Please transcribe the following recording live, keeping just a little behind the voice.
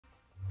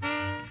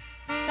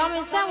So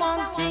me say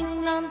one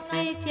thing, not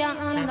see if you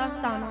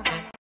understand.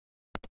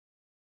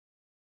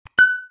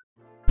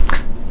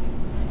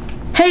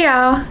 Hey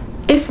y'all,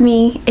 it's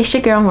me, it's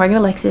your girl Morgan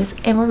Alexis,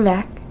 and we're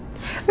back.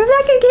 We're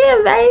back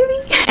again,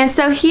 baby. And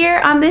so here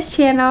on this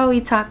channel,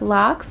 we talk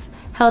locks,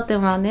 health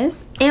and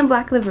wellness, and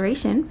Black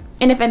liberation.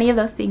 And if any of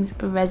those things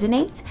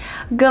resonate,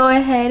 go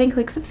ahead and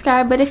click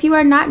subscribe. But if you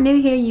are not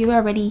new here, you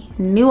already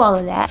knew all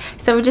of that.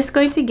 So we're just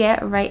going to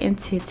get right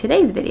into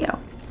today's video.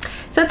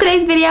 So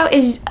today's video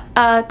is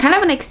kind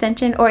of an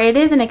extension, or it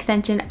is an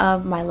extension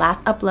of my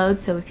last upload.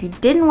 So if you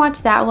didn't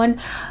watch that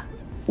one,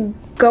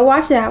 go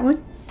watch that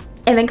one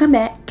and then come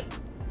back.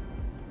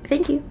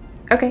 Thank you.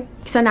 Okay,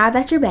 so now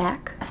that you're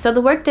back, so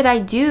the work that I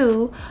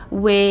do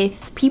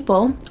with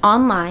people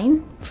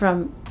online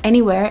from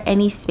anywhere,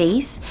 any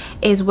space,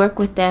 is work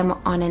with them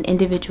on an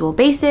individual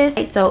basis.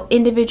 So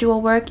individual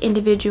work,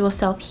 individual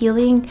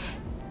self-healing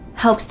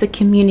helps the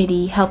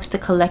community, helps the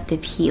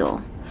collective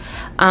heal.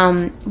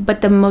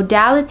 But the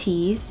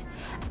modalities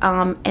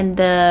and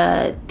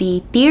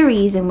the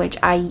theories in which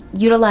I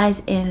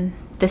utilize in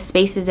the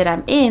spaces that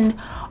I'm in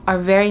are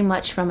very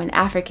much from an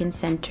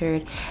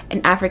African-centered,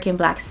 an African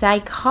Black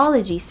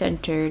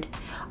psychology-centered.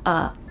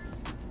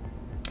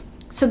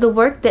 So the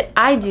work that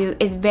I do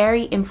is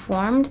very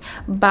informed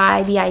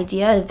by the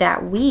idea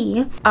that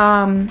we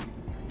are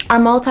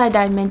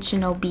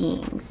multidimensional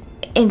beings.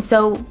 And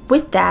so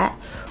with that,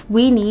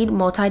 we need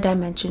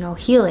multidimensional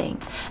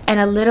healing. And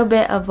a little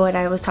bit of what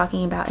I was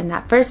talking about in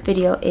that first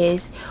video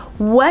is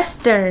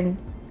westernized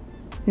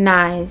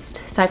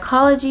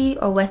psychology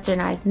or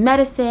westernized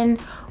medicine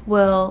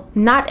will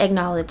not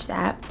acknowledge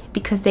that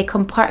because they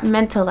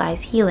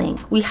compartmentalize healing.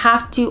 We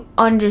have to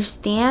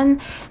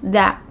understand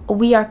that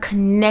we are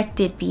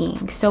connected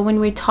beings. So when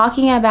we're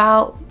talking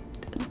about,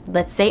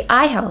 let's say,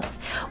 eye health,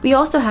 we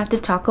also have to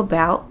talk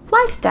about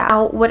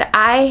lifestyle. What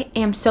I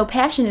am so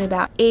passionate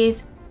about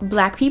is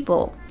Black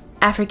people,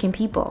 African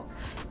people.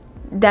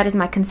 That is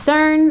my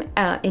concern.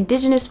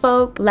 Indigenous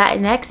folk,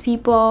 Latinx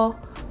people.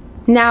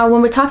 Now,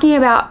 when we're talking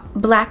about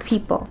Black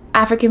people,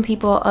 African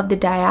people of the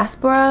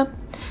diaspora,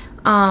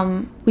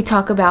 we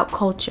talk about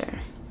culture.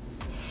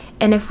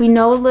 And if we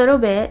know a little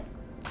bit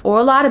or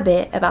a lot of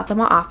bit about the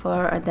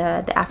Ma'afa or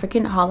the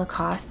African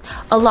Holocaust,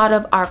 a lot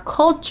of our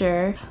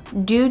culture,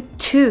 due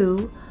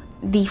to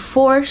the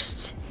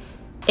forced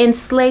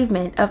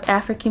enslavement of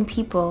African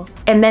people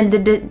and then the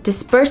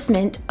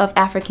disbursement of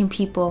African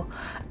people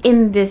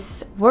in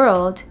this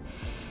world,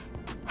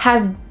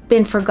 has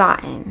been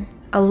forgotten.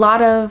 A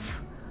lot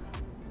of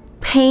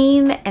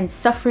pain and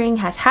suffering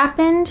has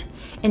happened,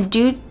 and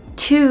due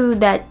to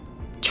that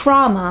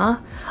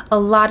trauma, a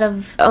lot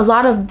of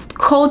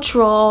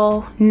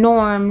cultural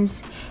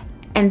norms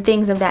and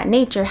things of that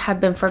nature have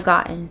been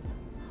forgotten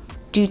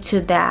due to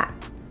that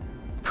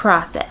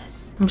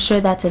process. I'm sure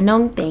that's a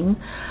known thing,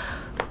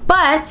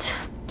 but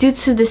due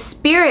to the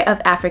spirit of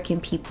African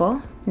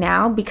people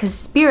now, because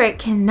spirit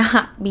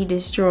cannot be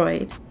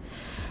destroyed,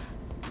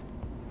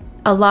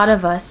 a lot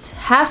of us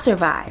have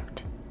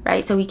survived,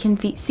 right? So we can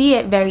see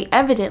it very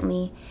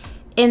evidently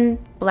in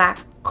Black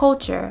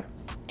culture.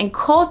 And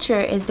culture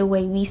is the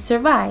way we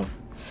survive,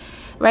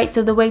 right?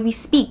 So the way we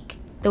speak,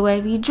 the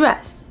way we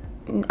dress,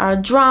 our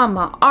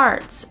drama,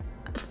 arts,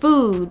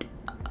 food,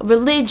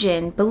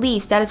 religion,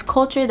 beliefs, that is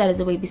culture, that is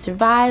the way we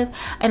survive.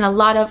 And a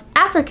lot of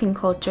African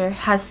culture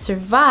has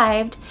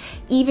survived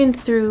even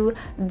through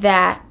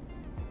that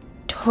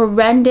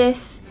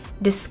horrendous,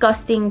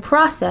 disgusting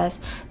process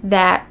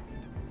that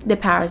the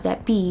powers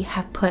that be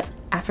have put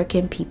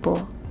African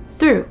people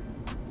through.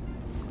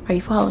 Are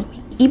you following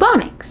me?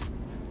 Ebonics,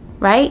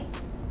 right?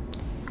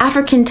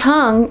 African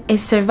tongue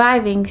is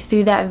surviving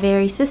through that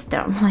very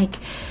system. Like,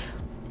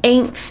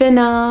 ain't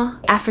finna.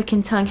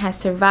 African tongue has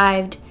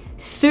survived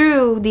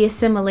through the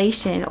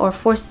assimilation or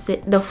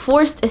the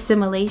forced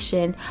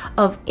assimilation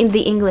of in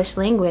the English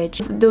language.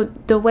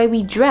 The way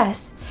we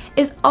dress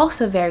is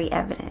also very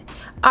evident.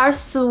 Our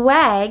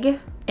swag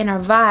and our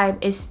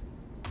vibe is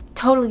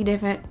totally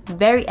different,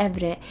 very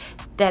evident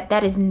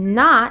that is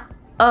not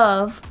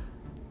of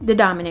the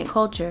dominant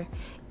culture.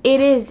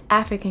 It is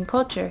African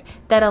culture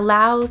that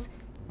allows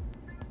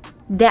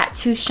that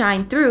to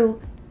shine through,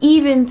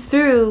 even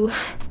through,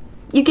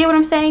 you get what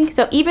I'm saying?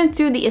 So even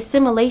through the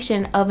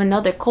assimilation of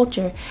another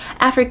culture,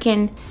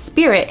 African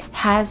spirit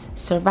has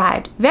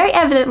survived very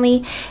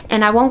evidently.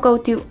 And I won't go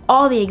through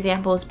all the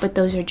examples, but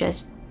those are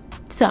just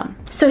some.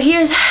 So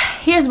here's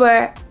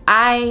where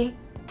I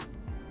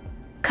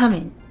come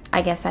in,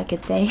 I guess I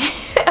could say.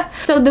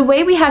 So the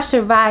way we have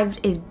survived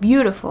is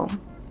beautiful,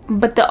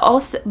 but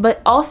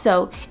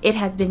also it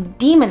has been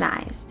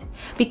demonized,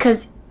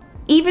 because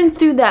even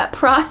through that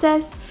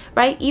process,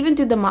 right, even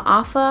through the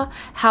Ma'afa,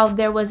 how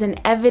there was an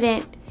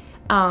evident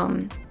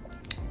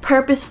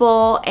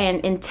purposeful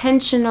and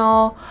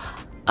intentional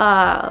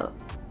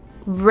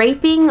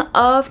raping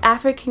of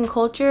African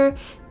culture,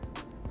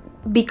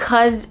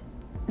 because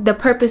the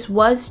purpose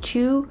was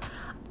to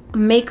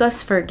make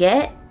us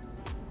forget,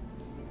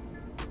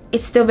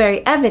 it's still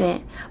very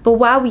evident. But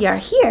while we are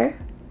here,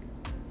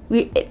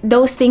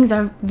 those things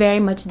are very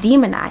much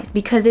demonized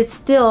because it's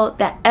still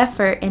that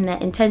effort and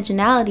that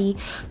intentionality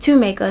to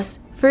make us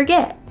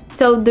forget.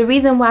 So the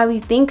reason why we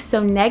think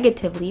so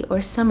negatively, or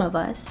some of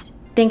us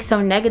think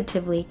so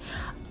negatively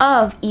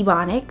of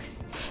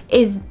Ebonics,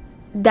 is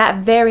that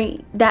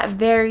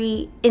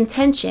very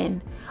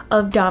intention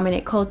of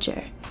dominant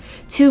culture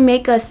to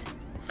make us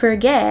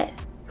forget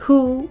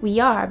who we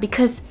are,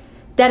 because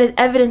that is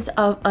evidence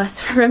of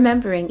us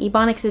remembering.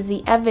 Ebonics is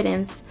the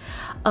evidence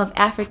of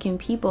African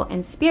people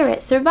and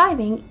spirit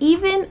surviving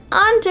even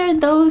under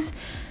those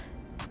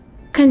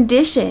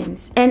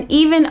conditions, and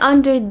even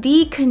under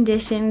the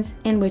conditions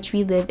in which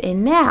we live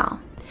in now.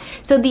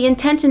 So the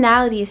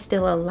intentionality is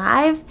still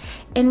alive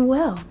and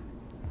well.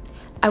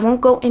 I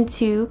won't go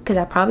into, because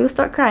I probably will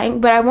start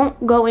crying, but I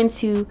won't go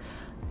into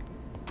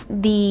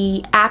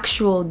the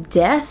actual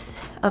death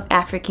of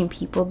African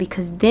people,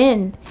 because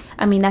then,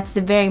 I mean,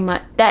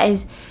 that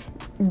is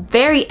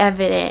very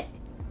evident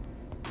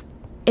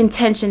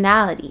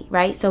intentionality,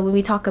 right? So when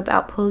we talk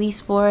about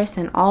police force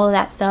and all of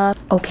that stuff,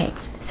 okay,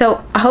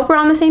 so I hope we're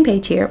on the same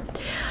page here.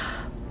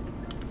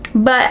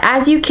 But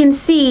as you can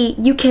see,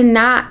 you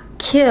cannot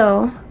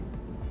kill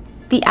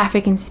the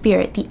African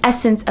spirit, the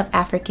essence of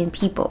African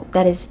people.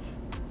 That is,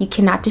 you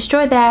cannot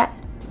destroy that.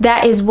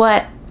 That is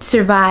what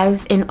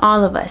survives in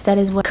all of us. That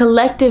is what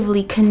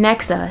collectively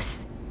connects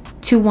us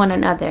to one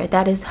another.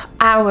 That is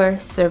our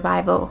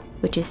survival,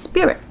 which is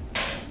spirit.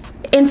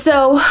 And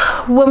so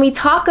when we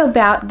talk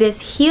about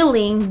this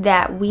healing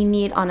that we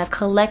need on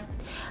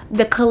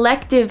the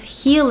collective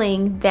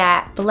healing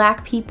that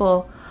Black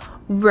people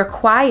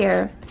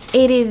require,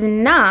 it is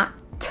not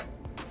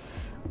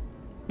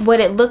what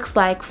it looks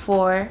like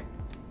for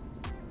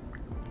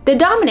the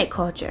dominant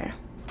culture.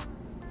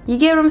 You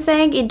get what I'm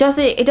saying? It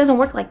doesn't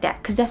work like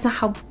that, because that's not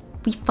how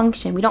we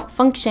function. We don't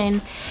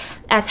function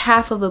as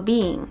half of a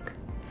being.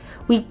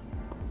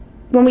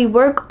 When we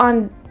work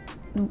on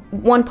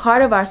one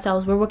part of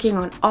ourselves, we're working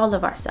on all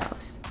of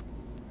ourselves.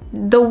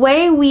 The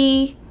way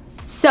we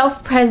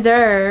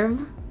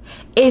self-preserve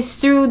is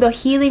through the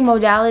healing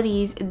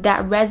modalities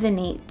that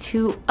resonate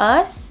to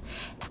us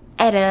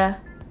at a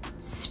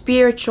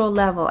spiritual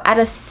level, at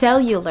a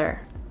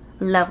cellular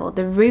level.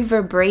 The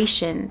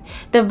reverberation,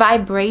 the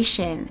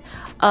vibration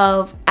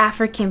of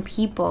African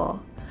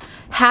people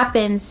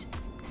happens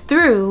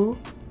through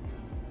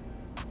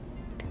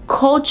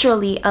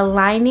culturally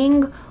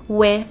aligning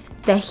with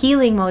the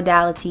healing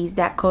modalities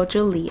that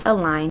culturally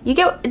align.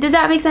 Does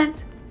that make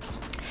sense?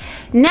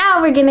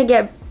 Now we're gonna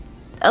get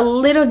a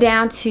little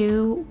down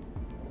to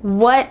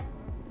what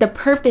the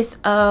purpose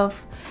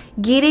of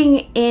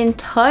getting in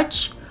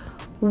touch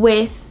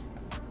with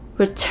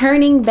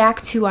returning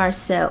back to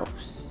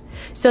ourselves.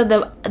 So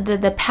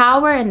the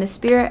power and the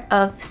spirit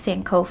of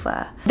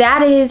Sankofa.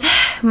 That is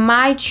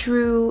my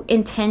true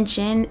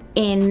intention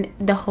in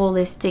the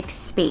holistic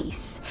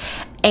space.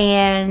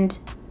 And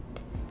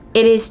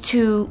it is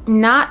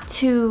not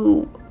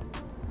to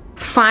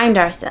find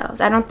ourselves.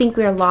 I don't think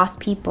we're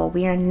lost people.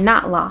 We are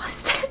not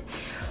lost.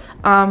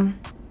 And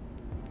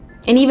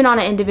even on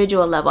an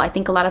individual level, I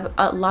think a lot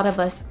of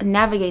us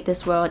navigate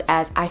this world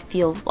as I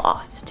feel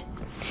lost.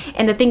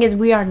 And the thing is,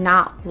 we are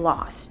not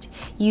lost.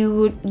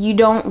 You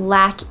don't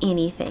lack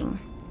anything,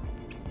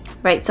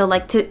 right? So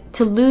like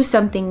to lose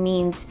something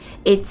means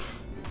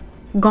it's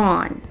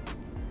gone.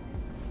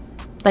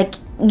 Like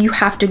you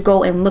have to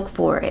go and look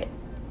for it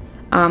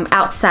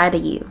outside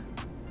of you.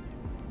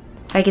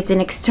 Like it's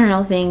an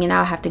external thing, and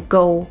I have to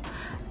go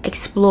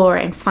explore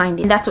and find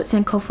it. And that's what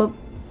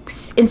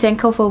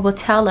Sankofa will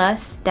tell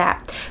us,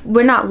 that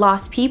we're not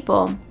lost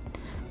people.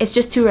 It's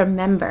just to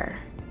remember.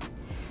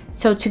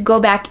 So to go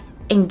back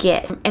and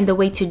get. And the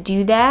way to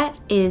do that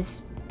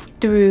is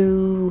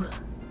through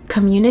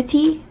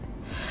community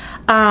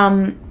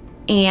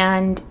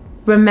and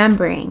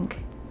remembering.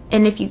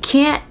 And if you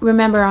can't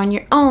remember on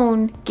your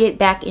own, get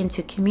back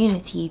into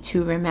community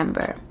to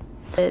remember.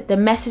 The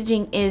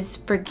messaging is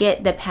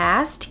forget the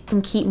past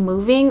and keep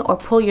moving, or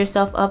pull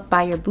yourself up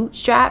by your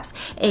bootstraps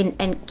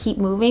and keep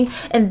moving.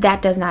 And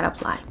that does not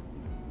apply.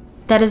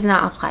 That does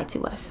not apply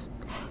to us.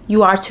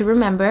 You are to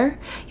remember.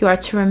 You are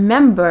to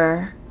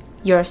remember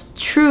your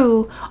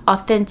true,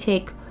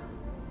 authentic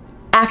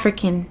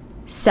African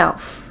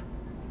self.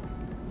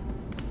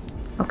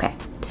 Okay.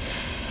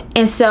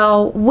 And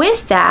so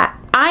with that,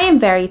 I am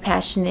very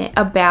passionate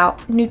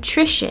about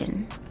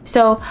nutrition.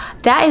 So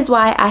that is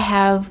why I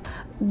have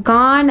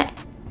gone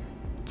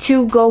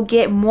to go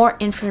get more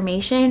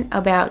information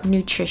about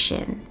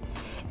nutrition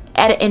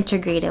at an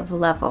integrative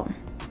level.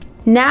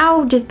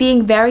 Now, just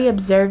being very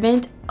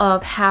observant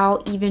of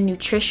how even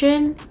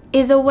nutrition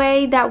is a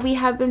way that we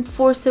have been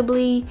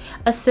forcibly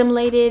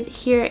assimilated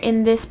here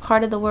in this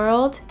part of the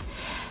world.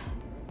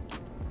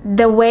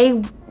 The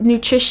way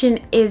nutrition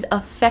is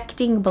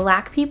affecting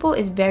Black people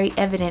is very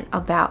evident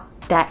about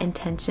that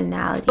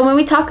intentionality. So when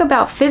we talk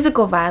about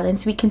physical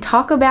violence, we can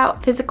talk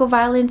about physical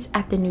violence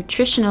at the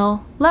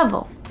nutritional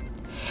level.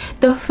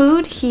 The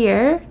food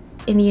here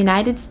in the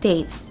United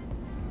States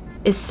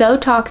is so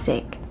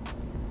toxic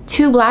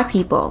to Black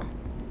people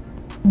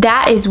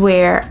that is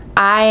where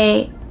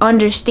I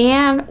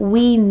understand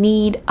we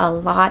need a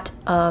lot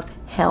of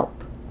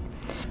help.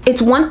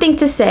 It's one thing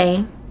to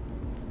say,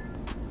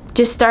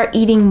 just start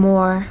eating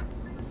more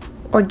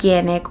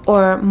organic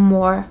or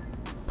more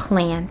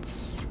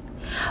plants.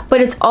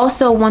 But it's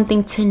also one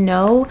thing to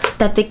know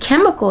that the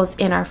chemicals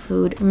in our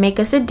food make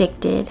us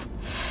addicted,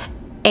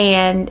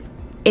 and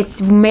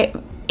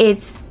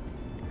it's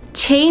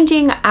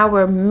changing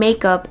our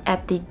makeup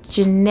at the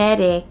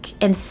genetic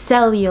and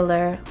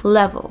cellular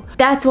level.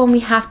 That's when we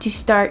have to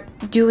start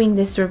doing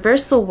this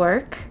reversal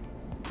work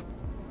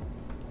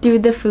through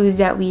the foods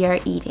that we are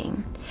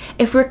eating.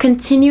 If we're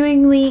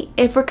continuously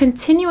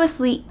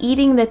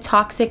eating the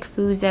toxic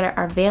foods that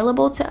are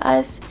available to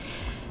us,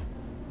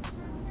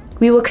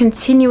 we will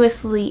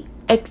continuously,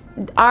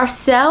 our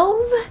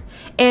cells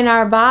and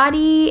our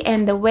body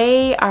and the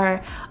way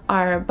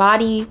our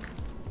body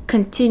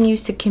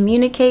continues to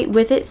communicate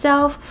with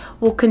itself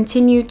will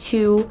continue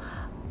to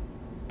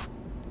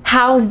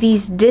house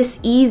these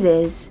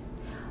diseases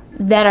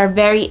that are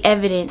very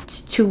evident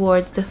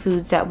towards the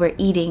foods that we're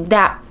eating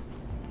that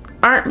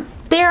are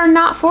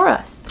not for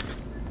us.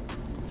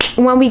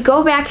 When we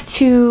go back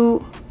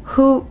to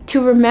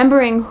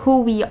remembering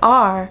who we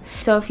are,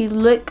 so if you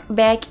look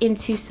back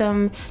into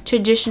some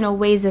traditional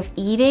ways of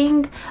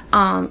eating,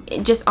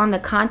 just on the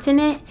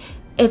continent,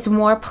 it's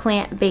more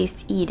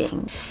plant-based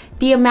eating.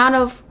 The amount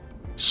of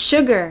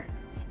sugar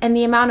and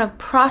the amount of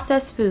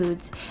processed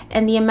foods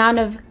and the amount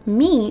of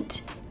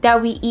meat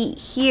that we eat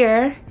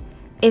here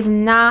is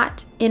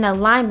not in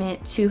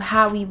alignment to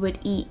how we would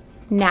eat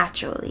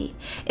naturally.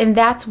 And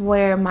that's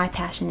where my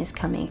passion is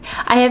coming.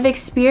 I have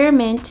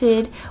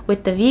experimented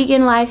with the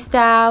vegan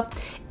lifestyle,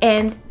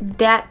 and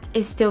that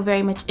is still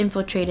very much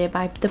infiltrated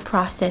by the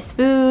processed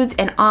foods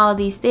and all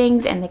these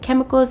things and the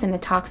chemicals and the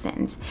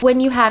toxins. When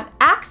you have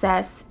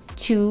access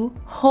to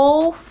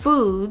whole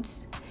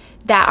foods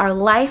that are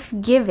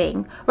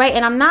life-giving, right?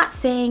 And I'm not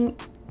saying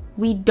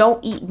we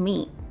don't eat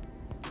meat.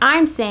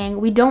 I'm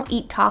saying we don't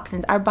eat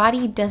toxins. Our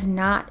body does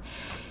not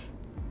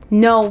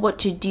know what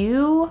to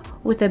do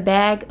with a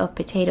bag of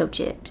potato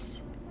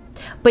chips.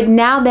 But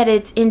now that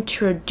it's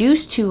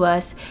introduced to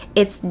us,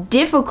 it's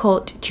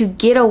difficult to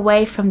get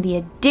away from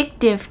the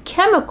addictive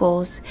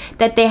chemicals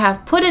that they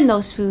have put in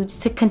those foods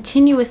to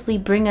continuously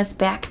bring us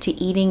back to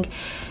eating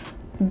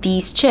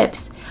these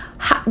chips.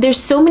 There's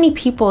so many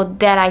people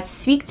that I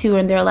speak to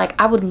and they're like,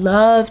 I would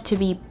love to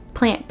be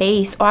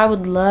plant-based, or I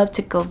would love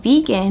to go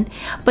vegan,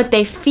 but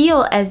they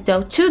feel as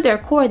though to their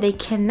core they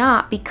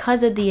cannot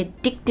because of the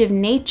addictive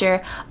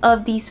nature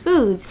of these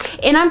foods.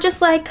 And I'm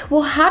just like,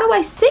 well, how do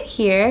I sit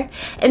here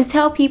and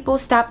tell people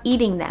stop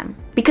eating them?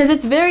 Because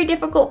it's very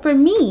difficult for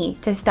me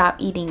to stop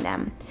eating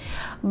them.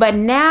 But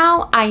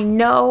now I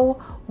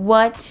know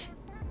what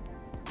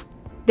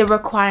the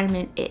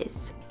requirement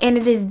is. And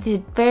it is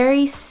the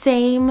very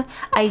same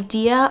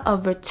idea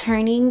of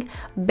returning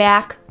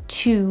back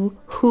to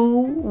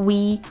who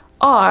we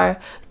are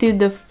through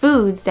the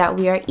foods that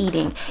we are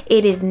eating.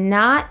 It is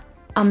not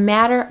a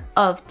matter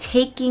of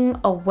taking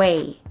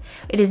away.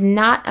 It is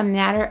not a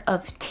matter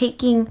of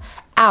taking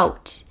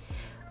out,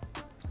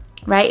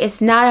 right?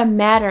 It's not a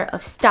matter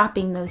of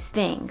stopping those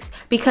things.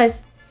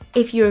 Because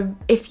if you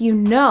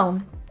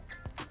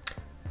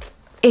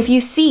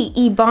see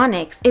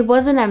Ebonics, it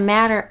wasn't a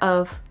matter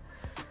of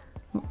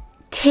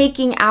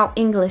taking out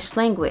English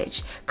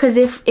language, because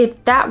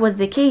if that was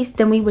the case,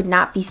 then we would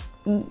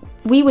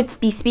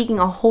be speaking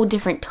a whole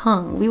different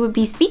tongue. We would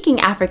be speaking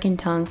African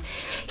tongue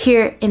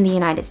here in the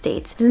United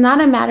States. It's not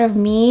a matter of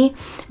me,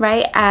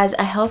 right, as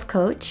a health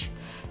coach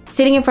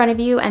sitting in front of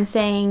you and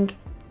saying,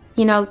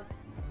 you know,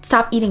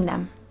 stop eating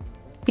them,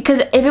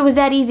 because if it was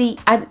that easy,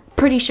 I'm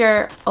pretty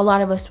sure a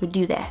lot of us would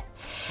do that.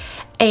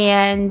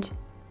 And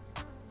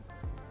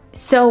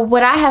so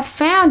what I have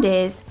found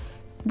is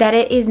that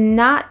it is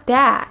not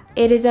that.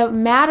 It is a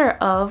matter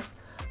of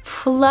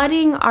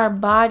flooding our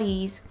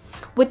bodies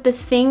with the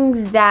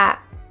things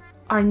that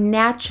are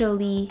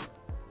naturally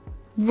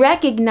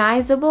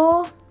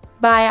recognizable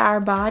by our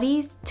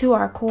bodies to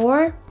our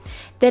core,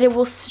 that it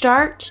will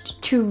start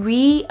to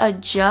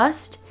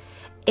readjust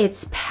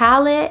its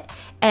palate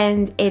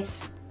and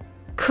its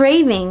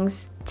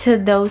cravings to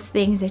those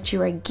things that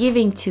you are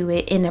giving to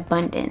it in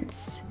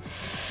abundance.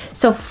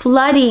 So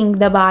flooding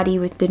the body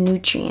with the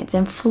nutrients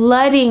and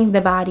flooding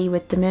the body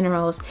with the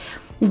minerals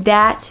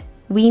that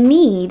we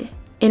need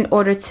in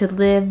order to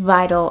live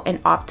vital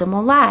and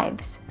optimal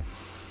lives.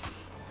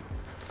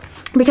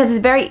 Because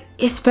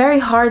it's very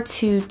hard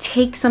to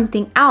take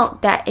something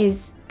out that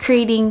is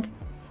creating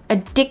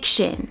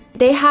addiction.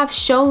 They have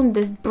shown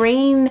this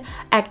brain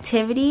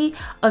activity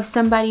of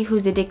somebody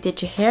who's addicted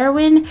to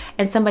heroin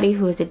and somebody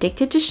who is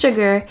addicted to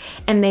sugar,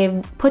 and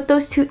they've put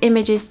those two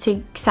images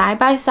side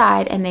by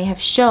side, and they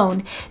have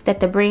shown that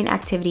the brain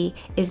activity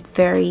is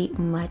very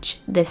much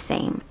the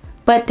same.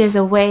 But there's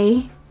a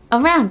way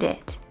around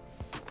it.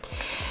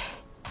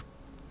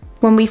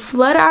 When we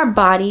flood our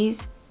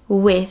bodies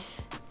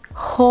with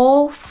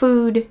whole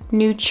food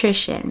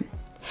nutrition,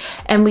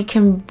 and we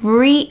can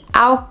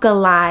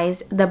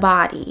re-alkalize the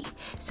body,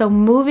 so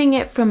moving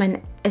it from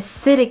an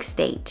acidic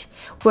state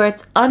where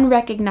it's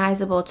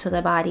unrecognizable to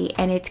the body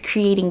and it's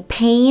creating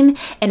pain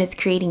and it's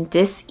creating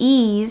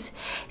dis-ease,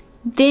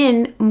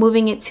 then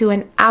moving it to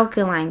an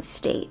alkaline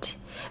state,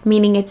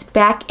 meaning it's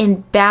back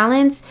in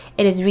balance,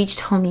 it has reached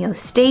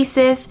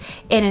homeostasis,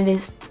 and it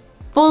is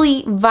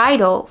fully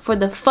vital for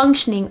the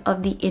functioning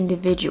of the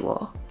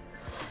individual.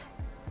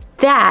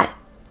 That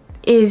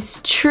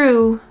is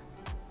true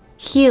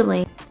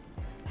healing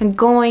and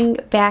going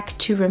back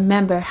to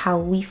remember how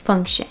we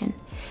function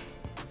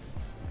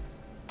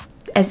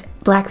as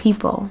Black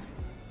people.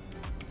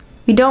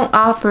 We don't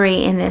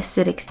operate in an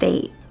acidic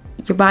state.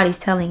 Your body's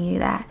telling you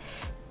that,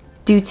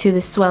 due to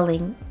the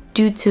swelling,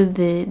 due to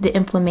the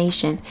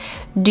inflammation,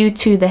 due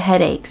to the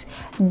headaches,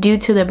 due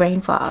to the brain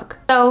fog.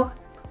 So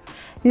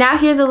now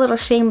here's a little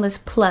shameless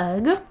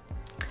plug.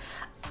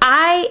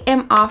 I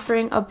am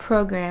offering a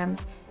program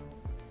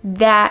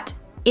that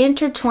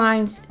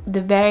intertwines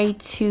the very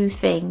two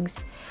things: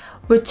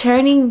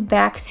 returning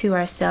back to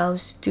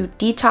ourselves through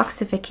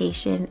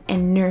detoxification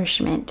and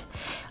nourishment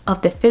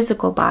of the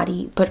physical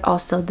body, but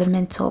also the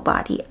mental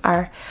body,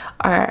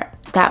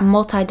 that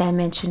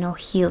multidimensional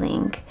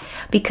healing.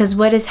 Because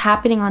what is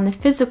happening on the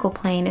physical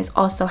plane is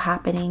also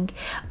happening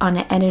on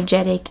an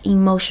energetic,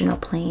 emotional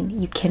plane.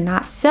 You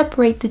cannot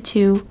separate the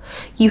two.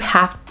 You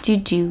have to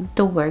do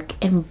the work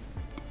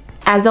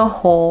as a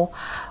whole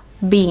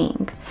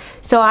being.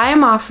 So I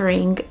am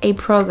offering a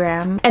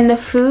program, and the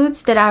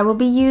foods that I will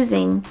be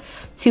using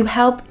to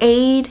help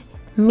aid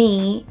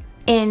me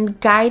in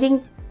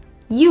guiding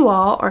you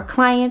all, or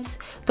clients,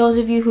 those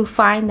of you who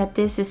find that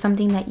this is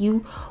something that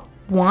you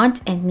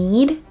want and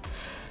need,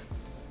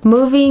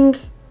 moving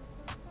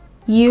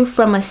you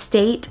from a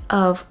state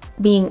of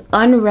being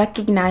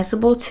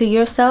unrecognizable to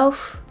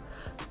yourself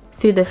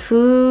through the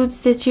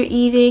foods that you're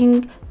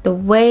eating, the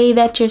way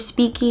that you're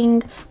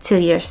speaking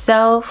to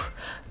yourself,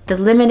 the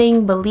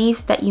limiting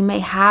beliefs that you may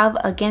have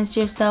against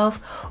yourself,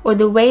 or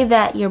the way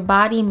that your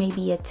body may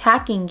be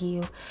attacking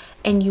you,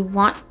 and you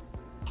want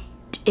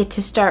it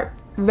to start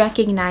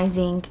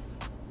recognizing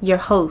your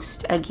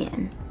host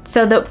again.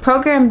 So the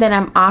program that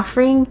I'm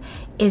offering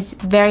is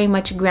very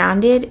much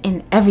grounded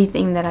in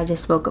everything that I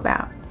just spoke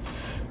about.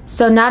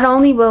 So not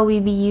only will we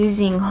be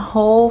using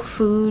whole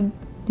food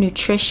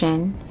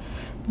nutrition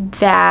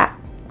that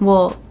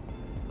will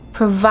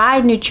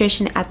provide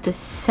nutrition at the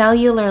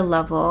cellular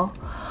level,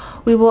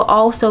 we will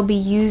also be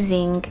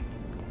using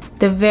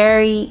the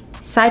very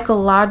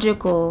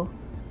psychological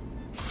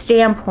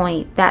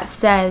standpoint that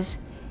says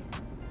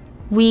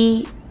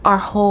we are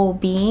whole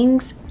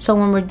beings. So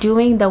when we're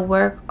doing the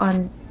work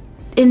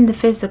in the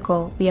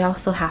physical, we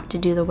also have to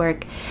do the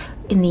work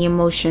in the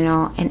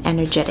emotional and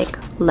energetic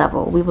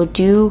level. We will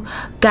do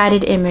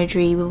guided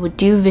imagery, we will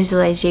do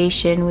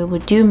visualization, we will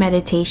do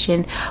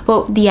meditation,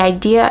 but the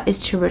idea is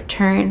to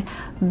return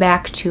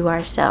back to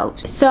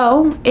ourselves.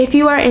 So if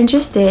you are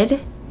interested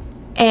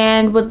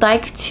and would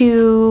like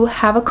to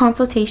have a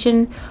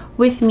consultation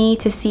with me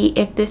to see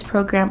if this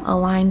program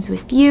aligns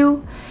with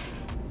you,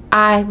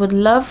 I would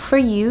love for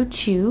you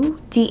to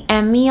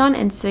DM me on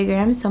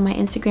Instagram. So my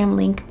Instagram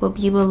link will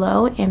be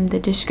below in the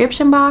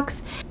description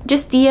box.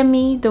 Just DM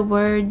me the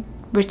word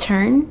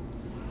return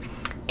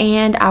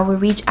and I will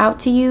reach out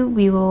to you.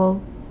 We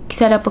will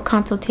set up a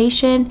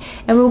consultation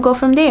and we'll go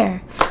from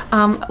there.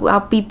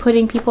 I'll be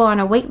putting people on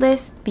a wait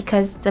list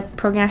because the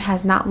program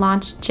has not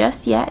launched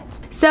just yet.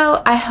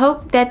 So I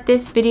hope that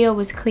this video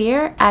was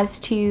clear as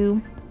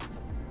to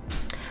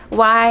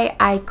why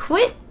I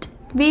quit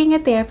being a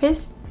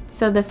therapist.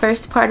 So the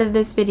first part of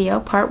this video,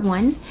 part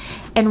 1,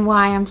 and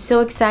why I'm so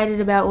excited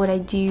about what I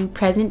do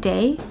present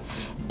day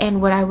and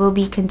what I will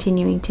be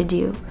continuing to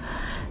do.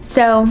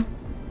 So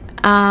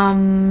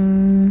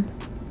that's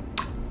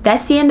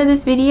the end of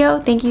this video.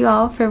 Thank you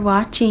all for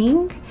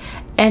watching,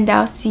 and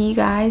I'll see you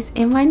guys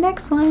in my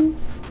next one.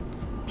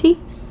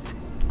 Peace.